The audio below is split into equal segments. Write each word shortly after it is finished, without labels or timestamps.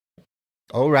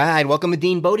All right, welcome to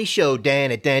Dean Bodie Show. Dean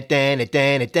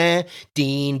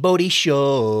Bodie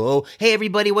Show. Hey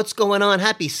everybody, what's going on?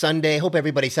 Happy Sunday. Hope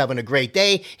everybody's having a great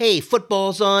day. Hey,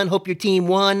 football's on. Hope your team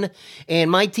won.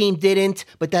 And my team didn't,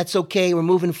 but that's okay. We're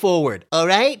moving forward. All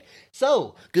right?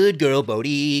 So, good girl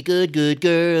Bodie, good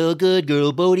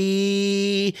girl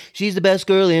Bodie. She's the best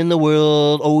girl in the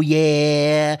world, oh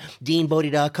yeah.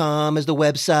 DeanBodie.com is the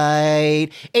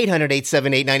website.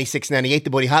 800-878-9698, the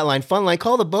Bodie hotline, fun line.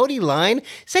 Call the Bodie line.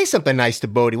 Say something nice to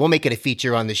Bodie. We'll make it a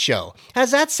feature on the show.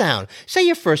 How's that sound? Say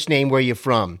your first name, where you're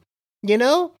from. You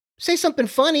know? Say something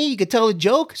funny. You could tell a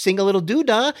joke, sing a little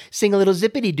doo-dah, sing a little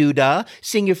zippity-doo-dah,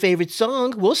 sing your favorite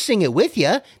song. We'll sing it with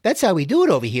you. That's how we do it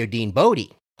over here, Dean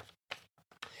Bodie.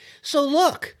 So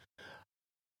look,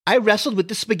 I wrestled with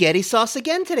the spaghetti sauce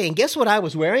again today, and guess what I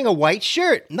was wearing? A white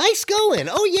shirt. Nice going.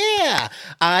 Oh yeah.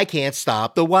 I can't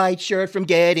stop the white shirt from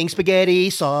getting spaghetti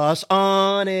sauce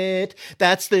on it.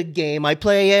 That's the game I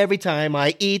play every time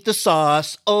I eat the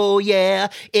sauce. Oh yeah,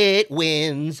 it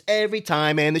wins every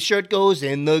time, and the shirt goes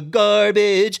in the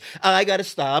garbage. I gotta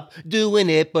stop doing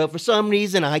it, but for some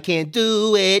reason I can't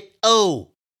do it. Oh.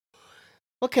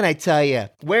 What can I tell you?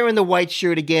 Wearing the white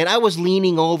shirt again, I was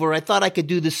leaning over. I thought I could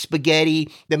do the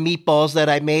spaghetti, the meatballs that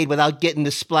I made without getting the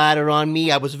splatter on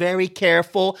me. I was very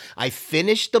careful. I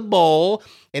finished the bowl,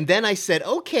 and then I said,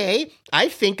 okay, I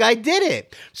think I did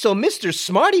it. So Mr.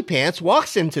 Smarty Pants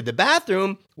walks into the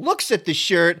bathroom, looks at the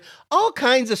shirt, all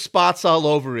kinds of spots all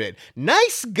over it.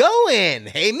 Nice going.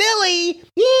 Hey, Millie.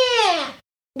 Yeah.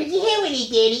 Did you hear what he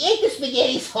did? He ate the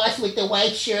spaghetti sauce with the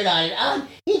white shirt on it.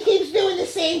 He keeps doing the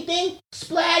same thing,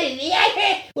 splattered. I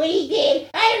heard what he did.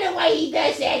 I don't know why he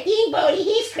does that. Dean Bodie,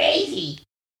 he's crazy.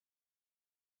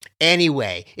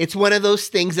 Anyway, it's one of those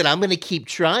things that I'm going to keep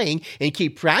trying and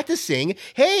keep practicing.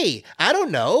 Hey, I don't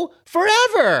know,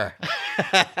 forever.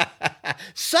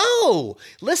 So,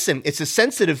 listen, it's a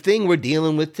sensitive thing we're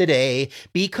dealing with today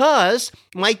because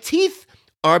my teeth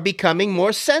are becoming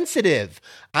more sensitive.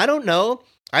 I don't know.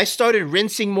 I started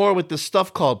rinsing more with this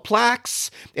stuff called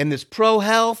Plaques and this Pro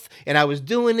Health, and I was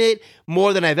doing it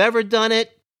more than I've ever done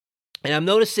it. And I'm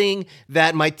noticing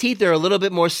that my teeth are a little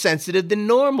bit more sensitive than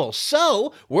normal.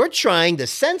 So we're trying the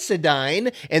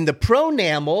Sensodyne and the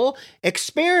Pronamel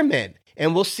experiment.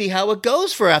 And we'll see how it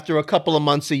goes for after a couple of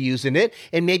months of using it.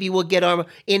 And maybe we'll get our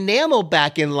enamel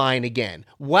back in line again.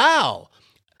 Wow.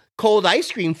 Cold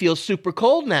ice cream feels super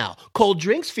cold now. Cold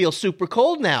drinks feel super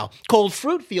cold now. Cold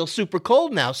fruit feels super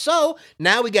cold now. So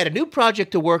now we got a new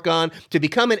project to work on to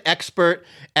become an expert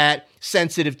at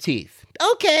sensitive teeth.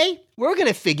 Okay, we're going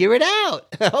to figure it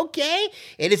out. Okay?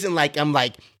 It isn't like I'm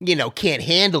can't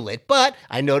handle it, but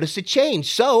I noticed a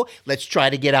change. So let's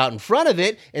try to get out in front of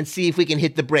it and see if we can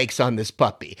hit the brakes on this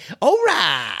puppy. All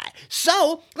right.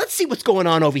 So let's see what's going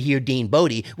on over here, Dean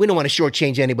Bodie. We don't want to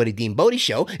shortchange anybody, Dean Bodie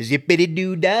Show.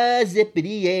 Zippity-doo-dah,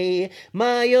 zippity-yay.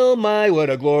 My, oh my, what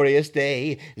a glorious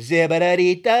day.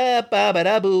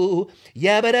 Zibba-da-dee-da-ba-ba-da-boo.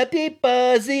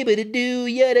 Yabba-da-dee-ba, zibbity-doo,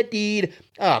 yada-dee.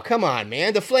 Oh, come on,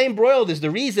 man. The flame broiled is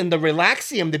the reason, the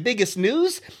Relaxium, the biggest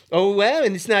news. Oh, well,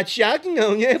 and it's not shocking.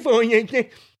 Oh, yeah,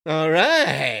 all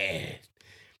right.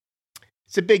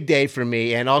 It's a big day for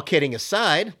me, and all kidding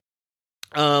aside,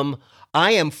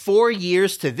 I am 4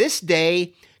 years to this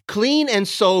day clean and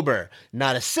sober.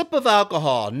 Not a sip of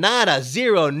alcohol, nada,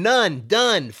 zero, none,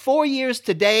 done. 4 years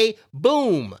today,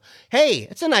 boom. Hey,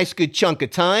 it's a nice good chunk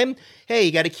of time. Hey,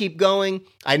 you got to keep going.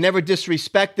 I never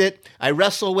disrespect it. I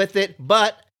wrestle with it.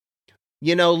 But,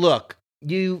 look,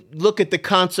 you look at the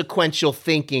consequential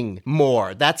thinking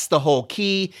more. That's the whole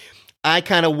key. I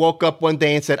kind of woke up one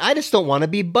day and said, I just don't want to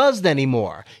be buzzed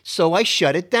anymore. So I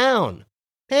shut it down.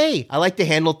 Hey, I like to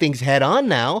handle things head on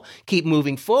now, keep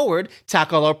moving forward,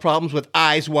 tackle our problems with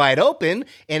eyes wide open,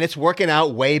 and it's working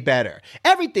out way better.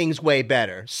 Everything's way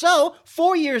better. So,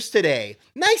 4 years today.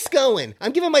 Nice going.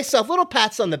 I'm giving myself little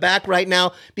pats on the back right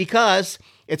now because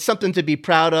it's something to be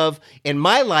proud of. In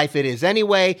my life, it is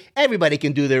anyway. Everybody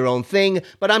can do their own thing,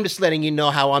 but I'm just letting you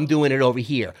know how I'm doing it over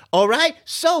here. All right?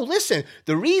 So, listen,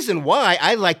 the reason why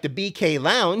I like the BK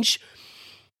Lounge,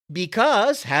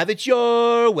 because have it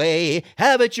your way,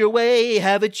 have it your way,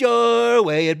 have it your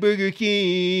way at Burger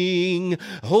King.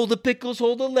 Hold the pickles,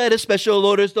 hold the lettuce, special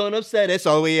orders don't upset us.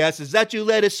 All we ask is that you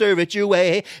let us serve it your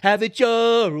way. Have it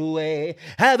your way,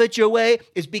 have it your way.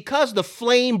 Is because the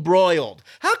flame broiled.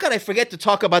 How could I forget to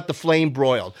talk about the flame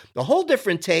broiled? A whole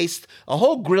different taste, a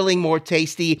whole grilling more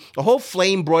tasty, a whole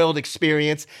flame broiled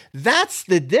experience. That's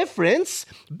the difference.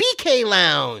 BK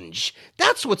Lounge.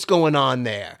 That's what's going on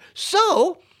there.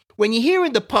 So, when you hear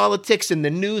in the politics and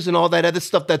the news and all that other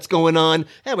stuff that's going on,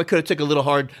 we could have took a little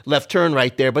hard left turn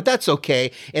right there, but that's okay.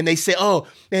 And they say, oh,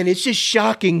 man, it's just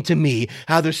shocking to me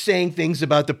how they're saying things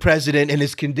about the president and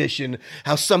his condition,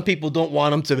 how some people don't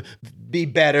want him to be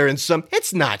better and some.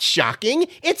 It's not shocking.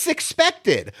 It's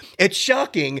expected. It's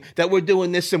shocking that we're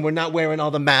doing this and we're not wearing all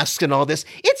the masks and all this.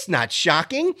 It's not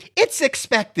shocking. It's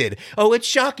expected. Oh, it's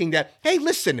shocking that, hey,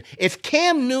 listen, if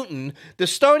Cam Newton, the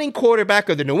starting quarterback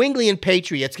of the New England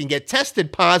Patriots, can get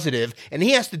tested positive and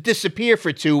he has to disappear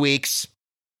for 2 weeks,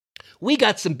 we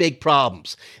got some big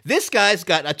problems. This guy's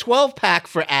got a 12-pack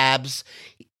for abs.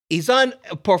 He's on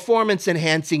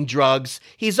performance-enhancing drugs.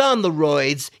 He's on the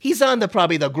roids. He's on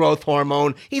probably the growth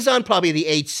hormone. He's on probably the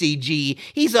HCG.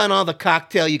 He's on all the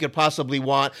cocktail you could possibly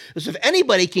want. So if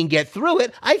anybody can get through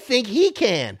it, I think he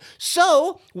can.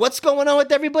 So what's going on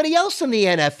with everybody else in the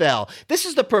NFL? This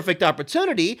is the perfect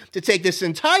opportunity to take this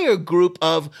entire group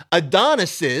of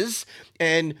Adonises,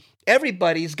 and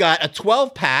everybody's got a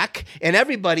 12-pack, and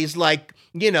everybody's like,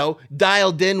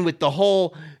 dialed in with the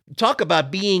whole talk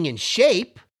about being in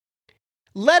shape.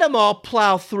 Let them all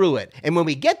plow through it. And when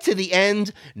we get to the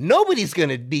end, nobody's going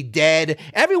to be dead.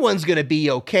 Everyone's going to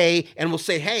be okay. And we'll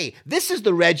say, hey, this is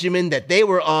the regimen that they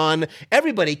were on.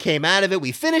 Everybody came out of it.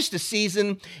 We finished the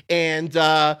season, and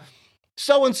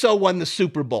so-and-so won the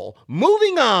Super Bowl.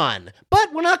 Moving on.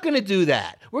 But we're not going to do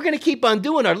that. We're going to keep on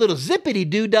doing our little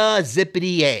zippity-doo-dah,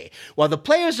 zippity-yay. While the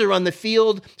players are on the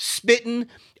field spitting,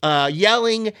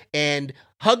 yelling, and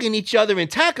hugging each other and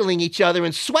tackling each other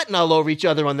and sweating all over each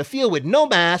other on the field with no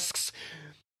masks,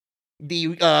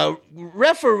 the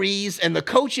referees and the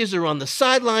coaches are on the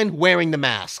sideline wearing the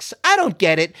masks. I don't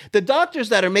get it. The doctors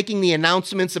that are making the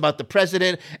announcements about the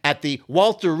president at the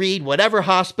Walter Reed, whatever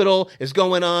hospital is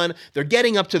going on, they're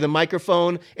getting up to the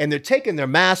microphone and they're taking their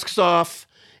masks off.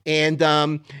 And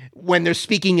when they're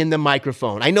speaking in the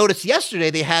microphone. I noticed yesterday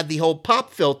they had the whole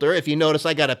pop filter. If you notice,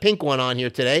 I got a pink one on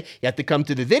here today. You have to come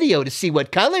to the video to see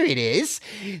what color it is.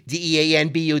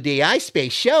 DEANBUDI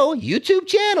Space Show YouTube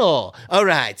channel. All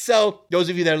right, so those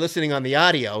of you that are listening on the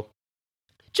audio,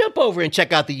 jump over and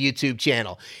check out the YouTube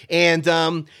channel. And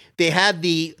they had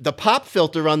the pop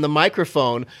filter on the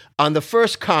microphone on the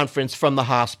first conference from the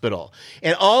hospital.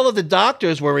 And all of the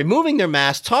doctors were removing their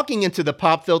masks, talking into the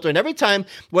pop filter. And every time,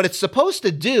 what it's supposed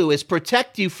to do is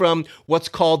protect you from what's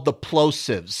called the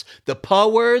plosives, the P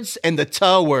words and the T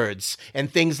words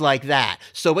and things like that.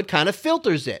 So it kind of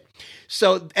filters it.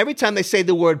 So every time they say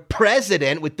the word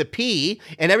president with the P,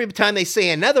 and every time they say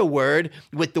another word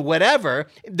with the whatever,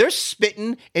 they're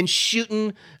spitting and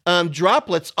shooting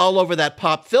droplets all over that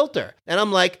pop filter. And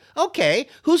I'm like, okay,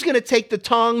 who's going to take the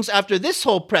tongs after this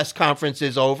whole press conference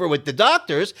is over with the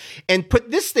doctors and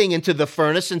put this thing into the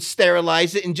furnace and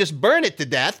sterilize it and just burn it to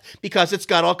death because it's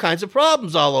got all kinds of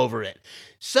problems all over it?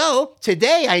 So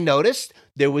today I noticed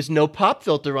there was no pop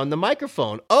filter on the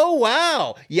microphone. Oh,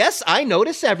 wow. Yes, I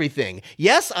notice everything.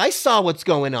 Yes, I saw what's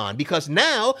going on because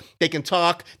now they can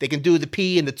talk, they can do the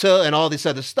P and the T and all this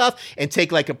other stuff and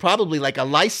take probably a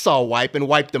Lysol wipe and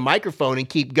wipe the microphone and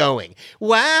keep going.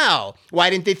 Wow. Why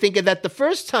didn't they think of that the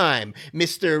first time,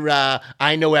 Mr.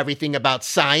 I know everything about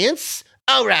science?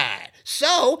 All right.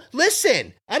 So,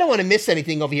 listen, I don't want to miss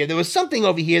anything over here. There was something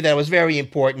over here that was very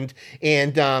important,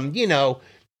 and,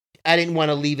 I didn't want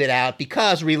to leave it out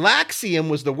because relaxium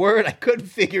was the word I couldn't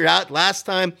figure out last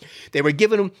time. They were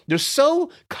giving them, they're so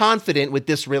confident with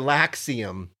this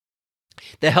relaxium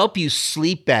to help you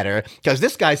sleep better because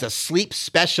this guy's a sleep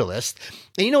specialist.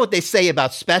 And you know what they say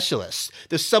about specialists?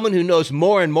 There's someone who knows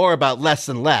more and more about less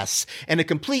and less. And a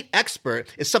complete expert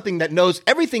is something that knows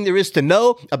everything there is to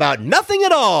know about nothing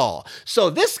at all. So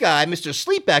this guy, Mr.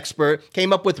 Sleep Expert,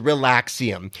 came up with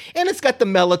relaxium. And it's got the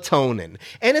melatonin.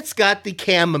 And it's got the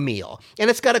chamomile. And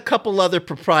it's got a couple other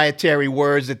proprietary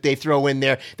words that they throw in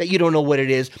there that you don't know what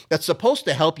it is. That's supposed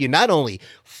to help you not only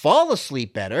fall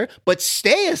asleep better, but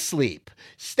stay asleep.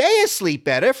 Stay asleep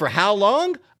better for how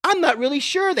long? I'm not really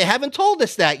sure. They haven't told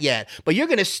us that yet. But you're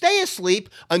going to stay asleep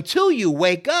until you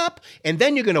wake up, and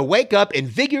then you're going to wake up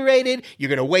invigorated, you're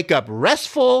going to wake up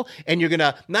restful, and you're going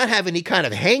to not have any kind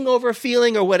of hangover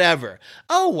feeling or whatever.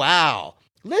 Oh, wow.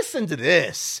 Listen to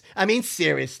this. I mean,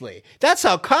 seriously. That's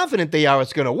how confident they are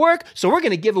it's going to work, so we're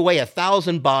going to give away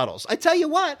 1,000 bottles. I tell you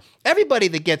what, everybody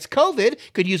that gets COVID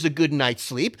could use a good night's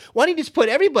sleep. Why don't you just put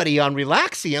everybody on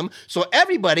Relaxium so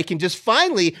everybody can just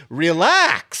finally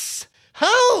relax?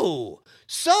 Oh!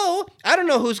 So, I don't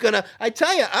know who's gonna, I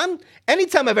tell you,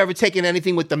 anytime I've ever taken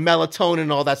anything with the melatonin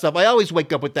and all that stuff, I always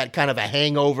wake up with that kind of a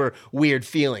hangover, weird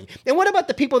feeling. And what about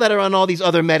the people that are on all these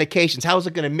other medications? How is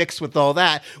it gonna mix with all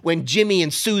that when Jimmy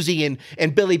and Susie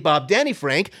and Billy Bob Danny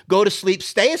Frank go to sleep,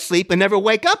 stay asleep, and never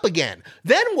wake up again?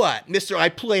 Then what, Mr. I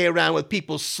play around with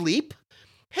people's sleep?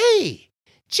 Hey,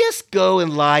 just go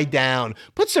and lie down.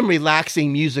 Put some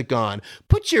relaxing music on.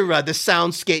 Put your the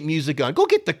Soundscape music on. Go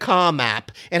get the Calm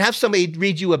app and have somebody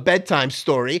read you a bedtime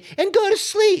story and go to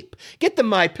sleep. Get the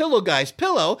My Pillow Guy's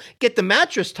pillow. Get the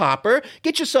mattress topper.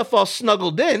 Get yourself all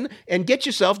snuggled in and get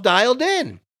yourself dialed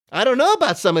in. I don't know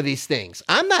about some of these things.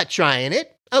 I'm not trying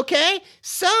it, okay?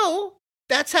 So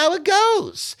that's how it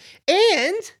goes.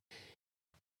 And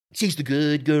she's the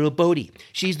good girl, Bodie.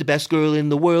 She's the best girl in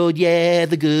the world, yeah.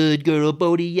 The good girl,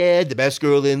 Bodie, yeah. The best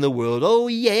girl in the world, oh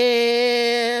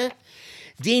yeah.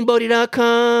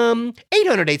 DeanBodie.com,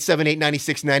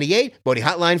 800-878-9698. Bodie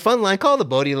Hotline, Fun Line, call the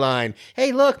Bodie line.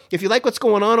 Hey, look, if you like what's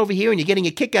going on over here and you're getting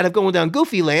a kick out of going down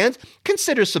Goofy Land,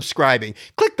 consider subscribing.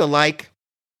 Click the like.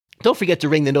 Don't forget to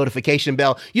ring the notification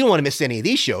bell. You don't want to miss any of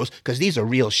these shows because these are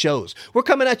real shows. We're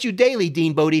coming at you daily,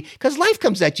 Dean Bodie, because life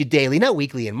comes at you daily, not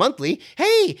weekly and monthly.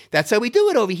 Hey, that's how we do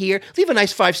it over here. Leave a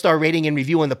nice 5-star rating and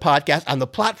review on the podcast on the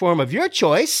platform of your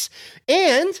choice.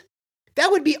 And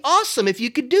that would be awesome if you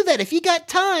could do that. If you got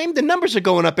time, the numbers are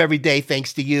going up every day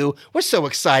thanks to you. We're so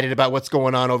excited about what's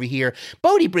going on over here.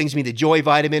 Bodie brings me the joy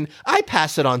vitamin. I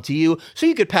pass it on to you so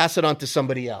you could pass it on to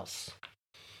somebody else.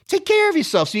 Take care of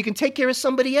yourself so you can take care of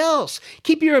somebody else.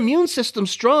 Keep your immune system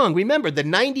strong. Remember the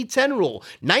 90-10 rule.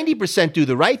 90% do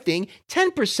the right thing,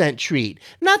 10% treat.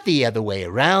 Not the other way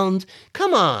around.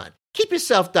 Come on. Keep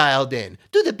yourself dialed in.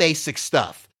 Do the basic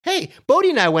stuff. Hey,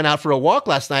 Bodie and I went out for a walk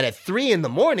last night at 3 in the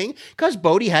morning because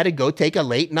Bodie had to go take a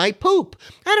late night poop.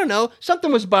 I don't know,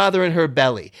 something was bothering her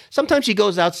belly. Sometimes she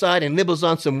goes outside and nibbles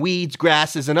on some weeds,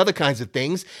 grasses, and other kinds of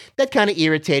things that kind of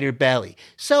irritate her belly.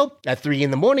 So at 3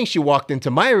 in the morning, she walked into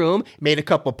my room, made a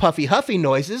couple puffy huffy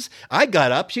noises. I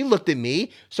got up, she looked at me,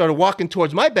 started walking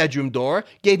towards my bedroom door,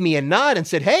 gave me a nod and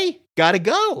said, hey, gotta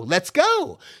go, let's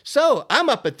go. So I'm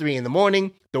up at 3 in the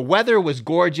morning. The weather was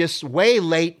gorgeous, way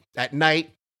late at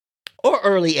night. Or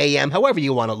early AM, however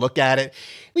you want to look at it.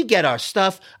 We get our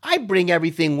stuff. I bring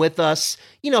everything with us.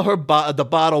 You know, the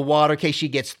bottled water in case she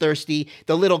gets thirsty.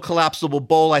 The little collapsible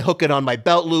bowl, I hook it on my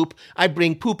belt loop. I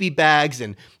bring poopy bags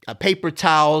and paper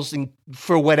towels and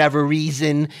for whatever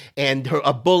reason. And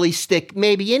a bully stick,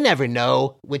 maybe. You never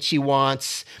know what she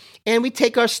wants. And we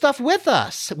take our stuff with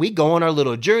us. We go on our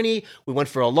little journey. We went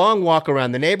for a long walk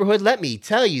around the neighborhood. Let me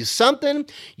tell you something.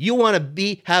 You want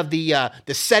to have the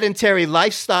sedentary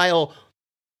lifestyle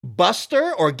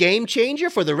buster or game changer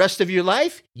for the rest of your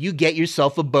life? You get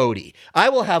yourself a Bodie. I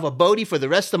will have a Bodie for the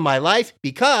rest of my life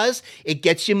because it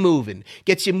gets you moving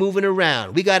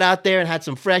around. We got out there and had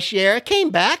some fresh air. I came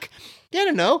back. I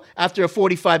don't know. After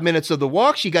 45 minutes of the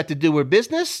walk, she got to do her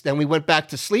business. Then we went back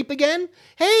to sleep again.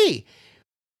 Hey,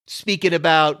 speaking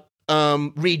about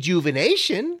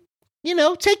rejuvenation, you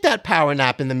know, take that power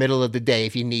nap in the middle of the day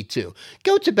if you need to.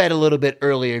 Go to bed a little bit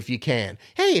earlier if you can.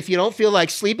 Hey, if you don't feel like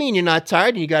sleeping and you're not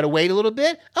tired and you got to wait a little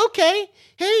bit, okay.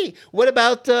 Hey, what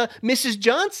about Mrs.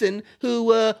 Johnson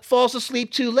who falls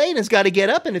asleep too late and has got to get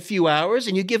up in a few hours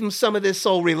and you give him some of this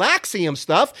old Relaxium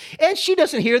stuff and she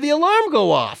doesn't hear the alarm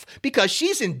go off because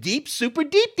she's in deep, super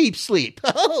deep sleep.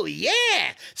 Oh,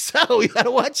 yeah. So we got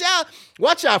to watch out.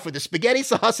 Watch out for the spaghetti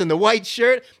sauce and the white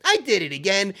shirt. I did it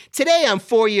again. Today I'm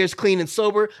 4 years clean and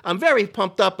sober. I'm very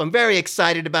pumped up. I'm very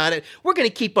excited about it. We're going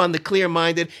to keep on the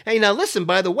clear-minded. Hey, now listen,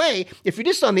 by the way, if you're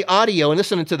just on the audio and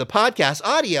listening to the podcast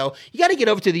audio, you got to get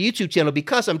over to the YouTube channel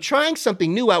because I'm trying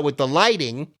something new out with the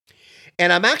lighting,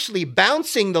 and I'm actually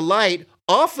bouncing the light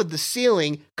off of the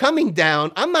ceiling, coming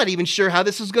down. I'm not even sure how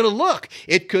this is going to look.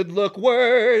 It could look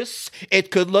worse.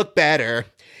 It could look better.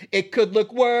 It could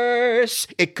look worse.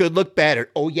 It could look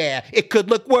better. Oh, yeah. It could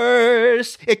look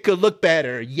worse. It could look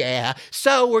better. Yeah.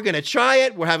 So we're going to try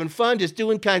it. We're having fun just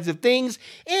doing kinds of things.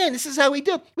 And this is how we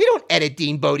do it. We don't edit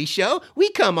Dean Bodie Show.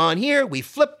 We come on here. We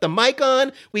flip the mic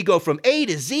on. We go from A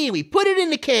to Z. We put it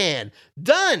in the can.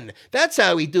 Done. That's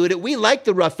how we do it. We like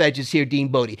the rough edges here, Dean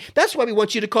Bodie. That's why we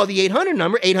want you to call the 800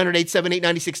 number,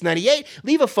 800-878-9698.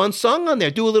 Leave a fun song on there.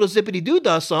 Do a little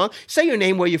zippity-doo-dah song. Say your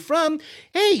name, where you're from.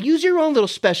 Hey, use your own little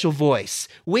special voice.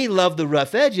 We love the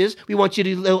rough edges. We want you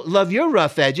to love your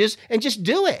rough edges and just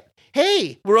do it.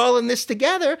 Hey, we're all in this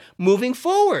together, moving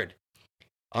forward.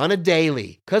 On a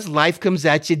daily, because life comes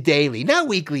at you daily, not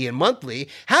weekly and monthly.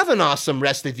 Have an awesome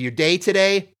rest of your day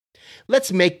today.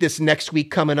 Let's make this next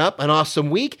week coming up an awesome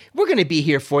week. We're going to be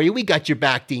here for you. We got your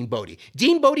back, Dean Bodie.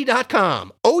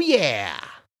 DeanBodie.com. Oh, yeah.